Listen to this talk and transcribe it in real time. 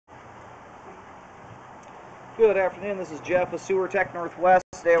Good afternoon, this is Jeff with Sewer Tech Northwest.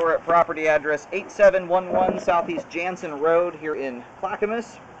 Today we're at property address 8711 Southeast Jannsen Road here in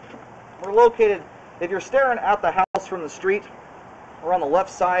Clackamas. We're located, if you're staring at the house from the street, we're on the left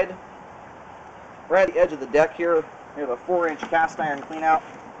side. We're at the edge of the deck here. We have a 4-inch cast iron cleanout.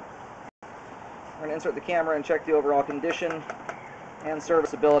 We're going to insert the camera and check the overall condition and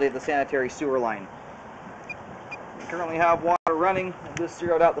serviceability of the sanitary sewer line. We currently have water running. I just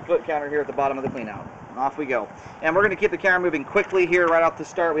zeroed out the foot counter here at the bottom of the cleanout. Off we go. And we're going to keep the camera moving quickly here right off the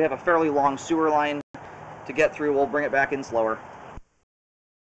start. We have a fairly long sewer line to get through. We'll bring it back in slower.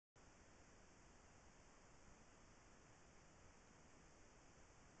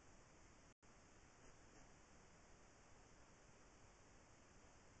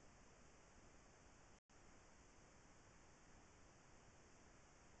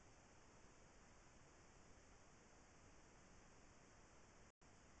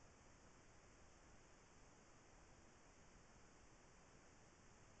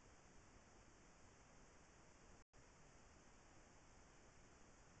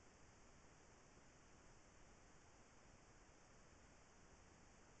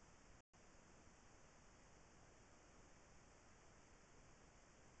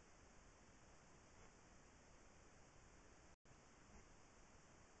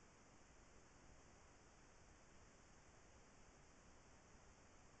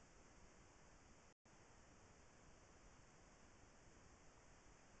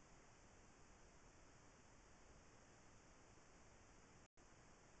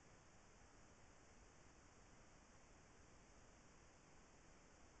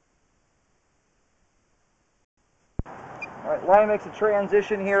 Alright, line makes a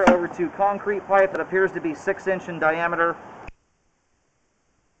transition here over to concrete pipe that appears to be 6-inch in diameter.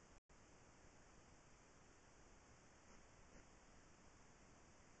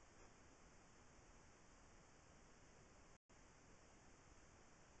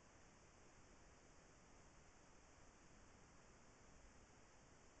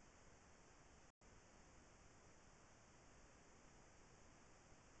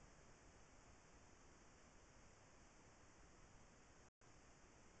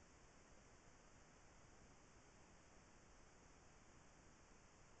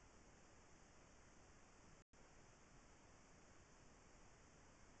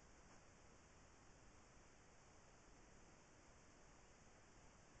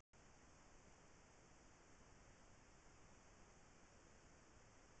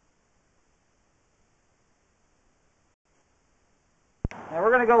 Now we're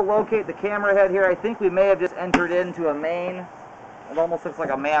going to go locate the camera head here. I think we may have just entered into a main. It almost looks like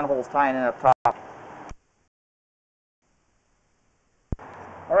a manhole's tying in up top.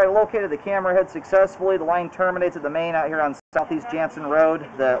 Alright, located the camera head successfully. The line terminates at the main out here on Southeast Jannsen Road.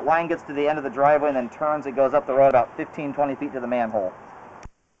 The line gets to the end of the driveway and then turns. It goes up the road about 15-20 feet to the manhole.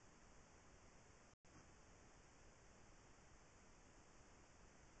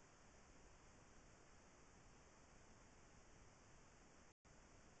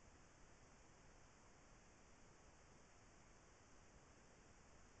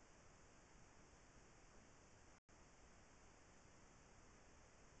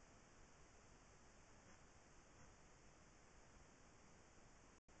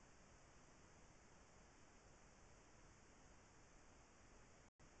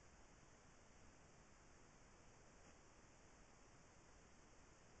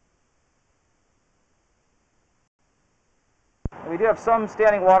 We do have some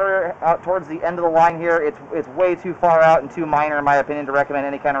standing water out towards the end of the line here. It's way too far out and too minor, in my opinion, to recommend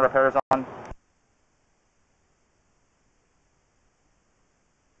any kind of repairs on.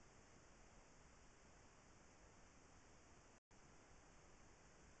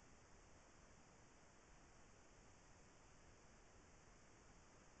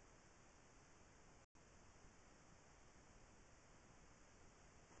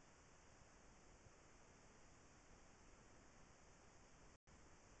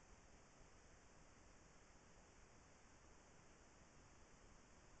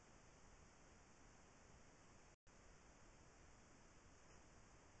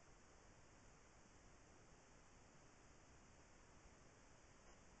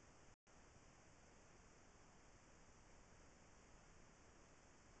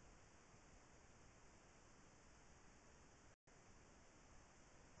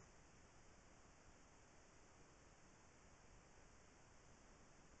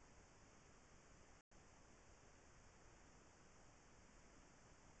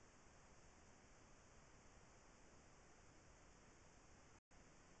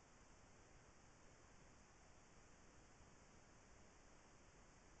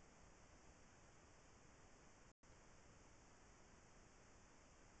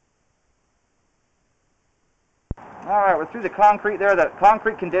 Alright, we're through the concrete there. The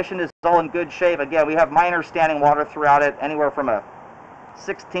concrete condition is all in good shape. Again, we have minor standing water throughout it, anywhere from a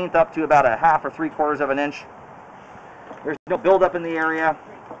 1/16 up to about a 1/2 or 3/4 of an inch. There's no buildup in the area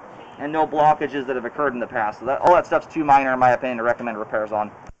and no blockages that have occurred in the past. So all that stuff's too minor, in my opinion, to recommend repairs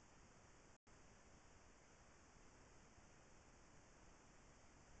on.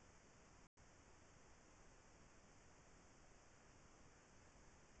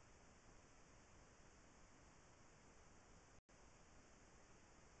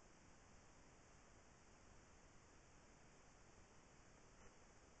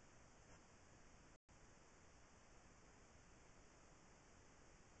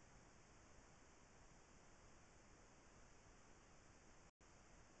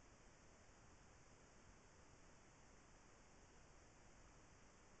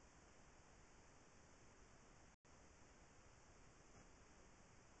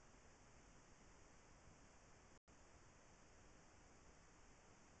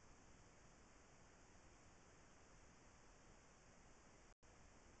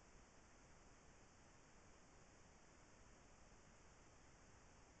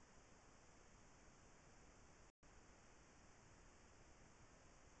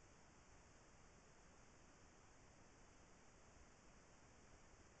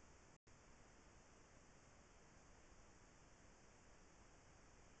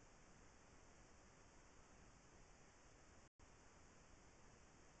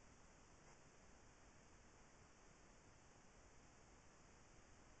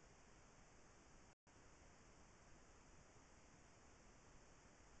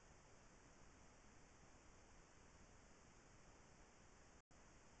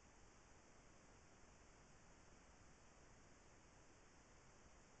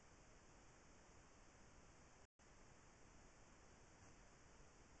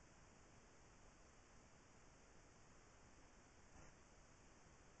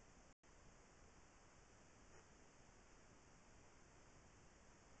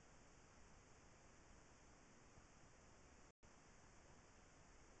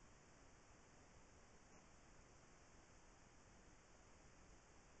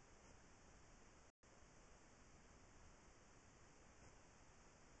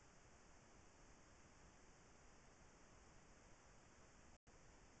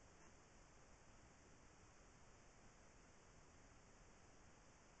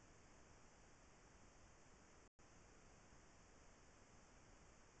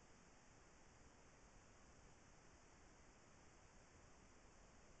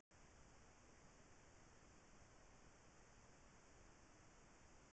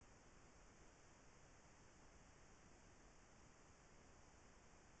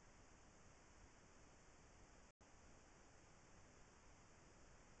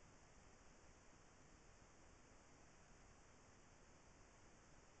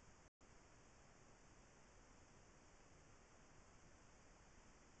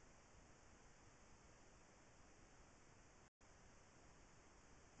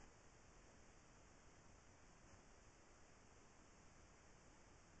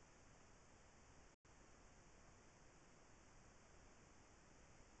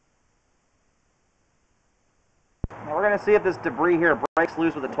 Now we're going to see if this debris here breaks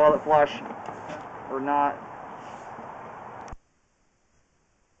loose with a toilet flush or not.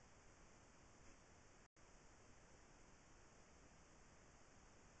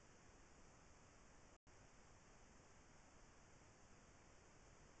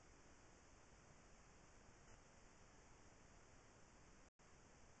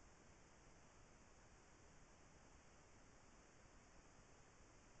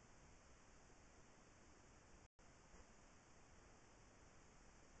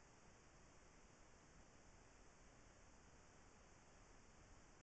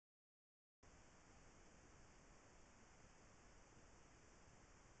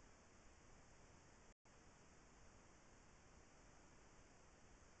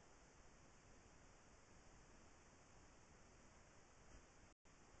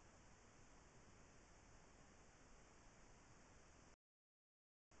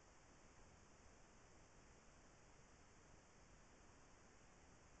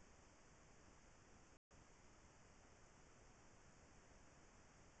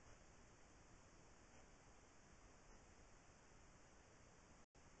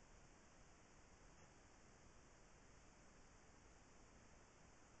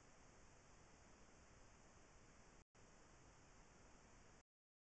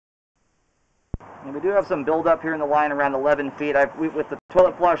 And we do have some buildup here in the line around 11 feet. With the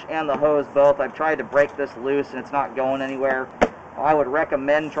toilet flush and the hose both, I've tried to break this loose and it's not going anywhere. I would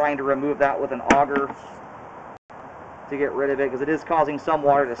recommend trying to remove that with an auger. to get rid of it, because it is causing some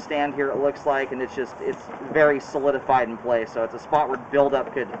water to stand here, it looks like, and it's very solidified in place, so it's a spot where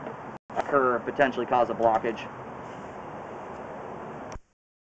buildup could occur, potentially cause a blockage.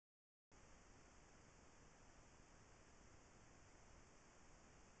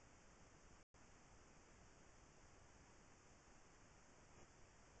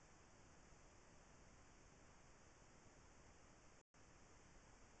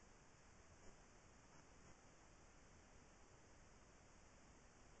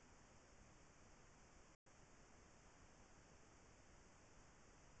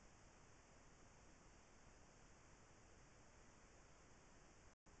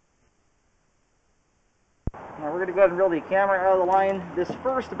 Now we're going to go ahead and reel the camera out of the line. This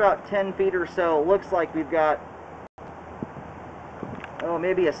first about 10 feet or so looks like we've got, oh,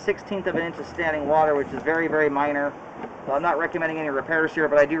 maybe a 1/16 of an inch of standing water, which is very, very minor. So I'm not recommending any repairs here,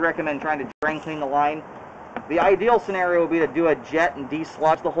 but I do recommend trying to drain clean the line. The ideal scenario would be to do a jet and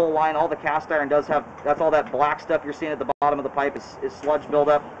de-sludge the whole line. All the cast iron does have, that's all that black stuff you're seeing at the bottom of the pipe is sludge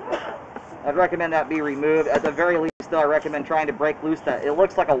buildup. I'd recommend that be removed. At the very least, though, I recommend trying to break loose that. It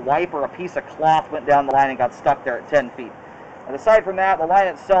looks like a wipe or a piece of cloth went down the line and got stuck there at 10 feet. And aside from that, the line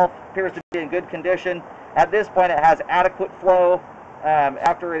itself appears to be in good condition. At this point, it has adequate flow.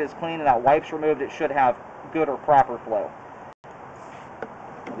 After it is cleaned and that wipe's removed, it should have good or proper flow.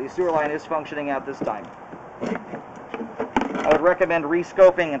 The sewer line is functioning at this time. I would recommend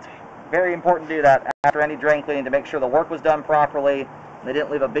rescoping. It's very important to do that after any drain cleaning to make sure the work was done properly. They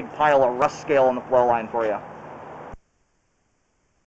didn't leave a big pile of rust scale on the flow line for you.